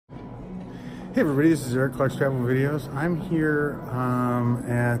Hey everybody, this is Eric Clark's Travel Videos. I'm here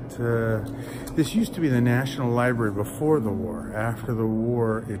this used to be the National Library before the war. After the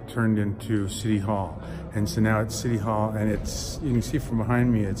war, it turned into City Hall. And so now it's City Hall, and you can see from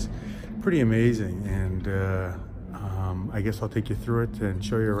behind me, it's pretty amazing. And I guess I'll take you through it and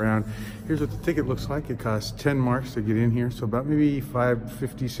show you around. Here's what the ticket looks like. It costs 10 marks to get in here, so about maybe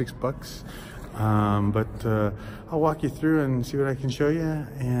 $5.56. I'll walk you through and see what I can show you,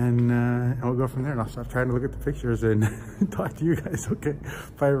 and we'll go from there. And I'll stop trying to look at the pictures and talk to you guys. Okay,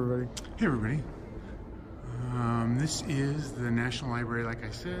 bye everybody. Hey everybody. This is the National Library, like I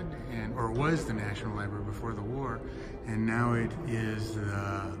said, or was the National Library before the war, and now it is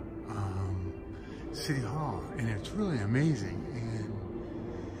the City Hall, and it's really amazing. And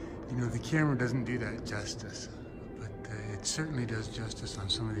you know, the camera doesn't do that justice. It certainly does justice on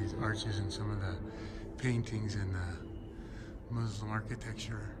some of these arches and some of the paintings and the Muslim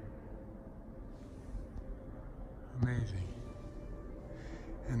architecture. Amazing.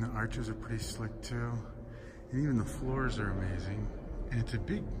 And the arches are pretty slick too. And even the floors are amazing. And it's a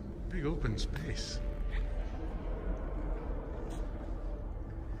big open space.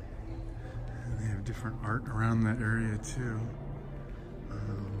 And they have different art around that area too.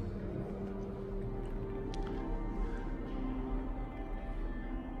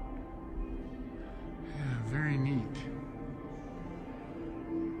 Very neat.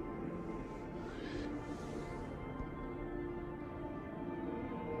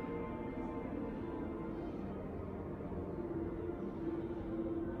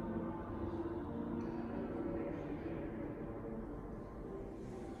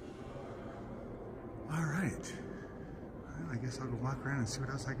 All right. Well, I guess I'll go walk around and see what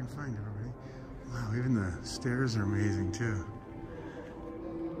else I can find, everybody. Wow, even the stairs are amazing too.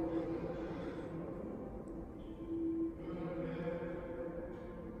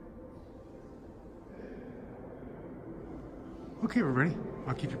 Okay, everybody,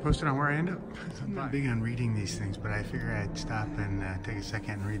 I'll keep you posted on where I end up. I'm not big on reading these things, but I figure I'd stop and take a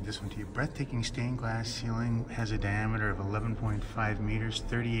second and read this one to you. Breathtaking stained glass ceiling has a diameter of 11.5 meters,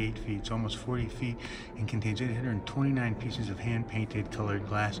 38 feet, it's almost 40 feet, and contains 829 pieces of hand-painted colored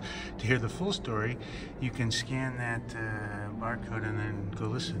glass. To hear the full story, you can scan that barcode and then go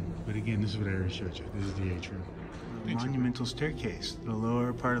listen. But again, this is what I already showed you. This is the atrium. Monumental staircase. The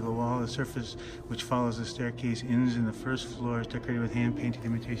lower part of the wall, the surface which follows the staircase, ends in the first floor, is decorated with hand-painted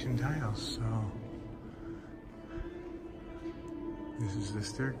imitation tiles. So, this is the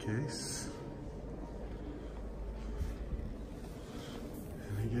staircase.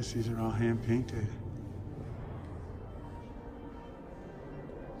 And I guess these are all hand-painted.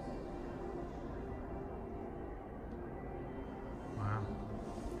 Wow.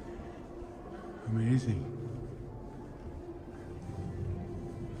 Amazing.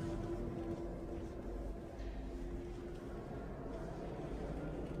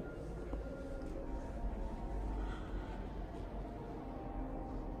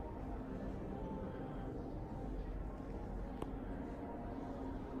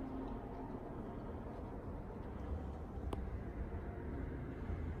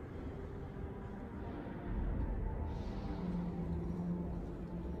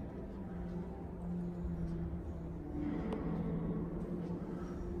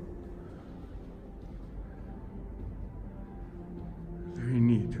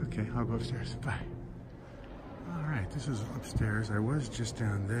 Okay, I'll go upstairs. Bye. All right, this is upstairs. I was just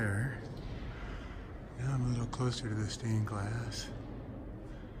down there. Now I'm a little closer to the stained glass.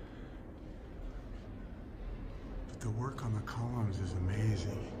 But the work on the columns is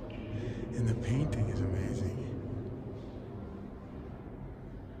amazing. And the painting is amazing.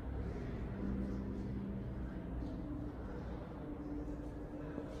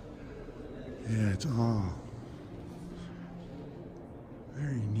 Yeah, it's all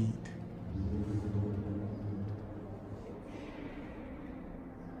very neat.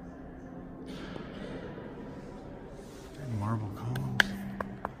 And marble columns.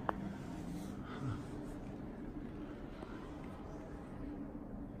 Huh.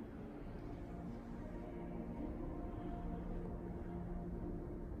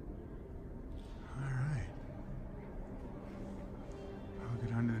 All right. I'll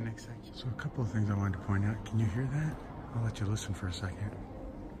get on to the next section. So a couple of things I wanted to point out. Can you hear that? I'll let you listen for a second.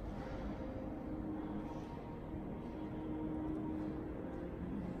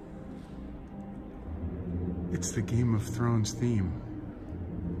 It's the Game of Thrones theme.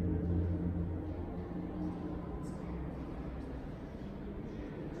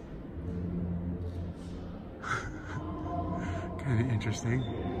 Kind of interesting.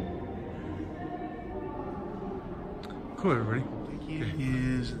 Cool, everybody.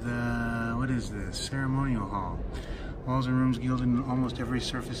 Is the What is this? Ceremonial hall. Walls and rooms gilded, and almost every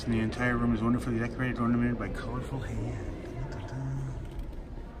surface in the entire room is wonderfully decorated, ornamented by colorful hand.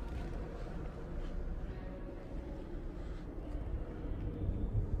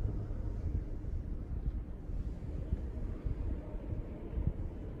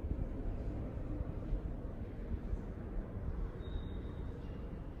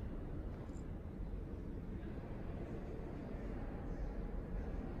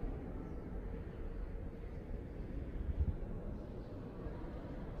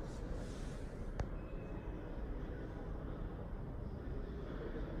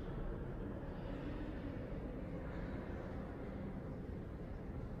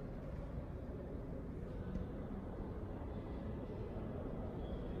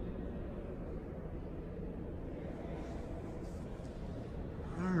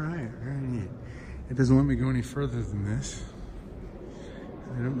 It doesn't let me go any further than this.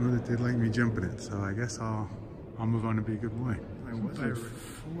 I don't know that they'd like me jumping it, so I guess I'll move on to be a good boy. I was at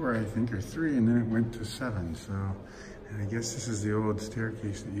 4, I think, or 3, and then it went to 7. So, and I guess this is the old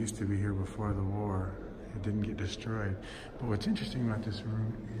staircase that used to be here before the war. It didn't get destroyed. But what's interesting about this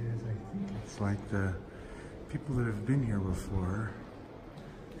room is I think it's like the people that have been here before,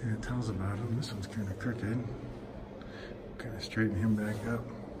 and it tells about them. This one's kind of crooked. Kind of straighten him back up.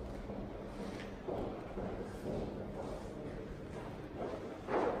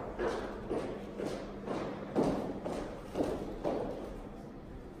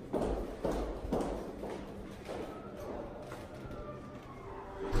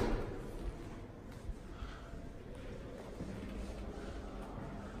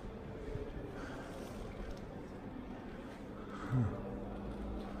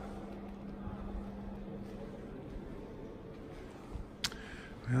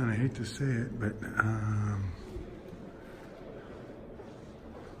 Well, I hate to say it, but I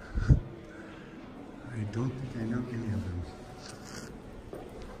don't think I know any of them.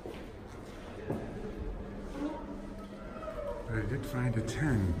 But I did find a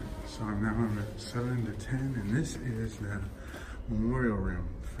 10, so now I'm at 7 to 10, and this is the memorial room.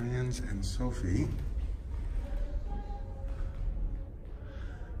 Franz and Sophie.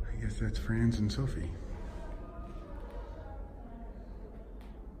 I guess that's Franz and Sophie.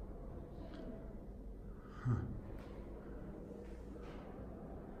 Huh.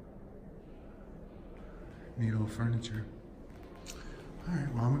 Neat old furniture. All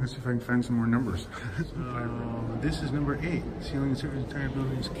right, well, I'm gonna see if I can find some more numbers. So, this is number 8. Ceiling and surface of the entire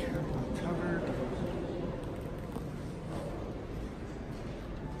building is covered.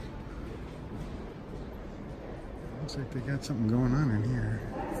 Looks like they got something going on in here.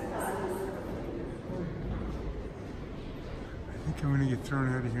 I think I'm gonna get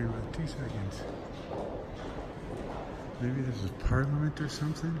thrown out of here in about 2 seconds. Maybe this is Parliament or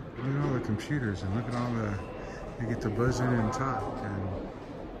something? Look at all the computers and look at all the, you get to buzz in and talk and,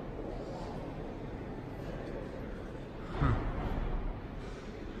 huh.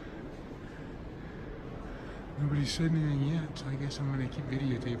 Nobody said anything yet, so I guess I'm gonna keep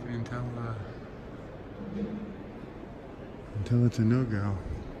videotaping until it's a no-go.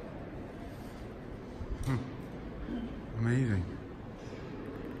 Huh. Amazing.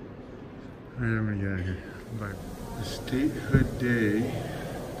 All right, I'm gonna get out of here. Bye. The Statehood Day.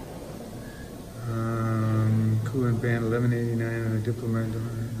 Coolant band 1189 and a diplomat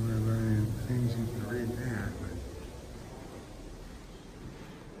things. You can read that. But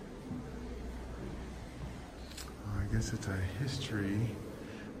I guess it's a history.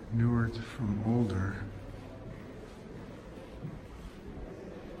 Newer from older.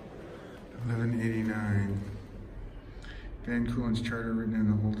 1189. Van Coolant's charter, written in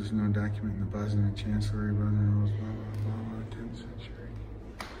the oldest known document in the Bosnian Chancellery, Bosnian rules, blah, blah, blah, 10th century.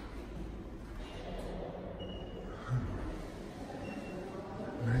 Huh.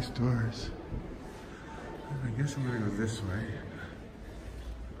 Nice doors. I guess I'm gonna go this way.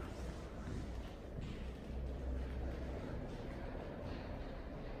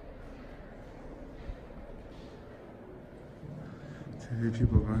 TV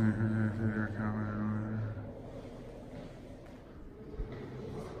people buying their comment.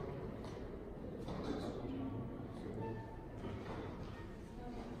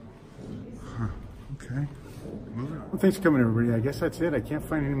 Okay. Well, thanks for coming, everybody. I guess that's it. I can't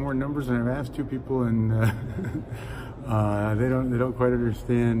find any more numbers, and I've asked 2 people, and they don't quite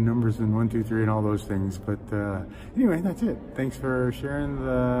understand numbers in 1, 2, 3, and all those things. But anyway, that's it. Thanks for sharing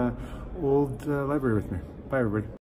the old library with me. Bye, everybody.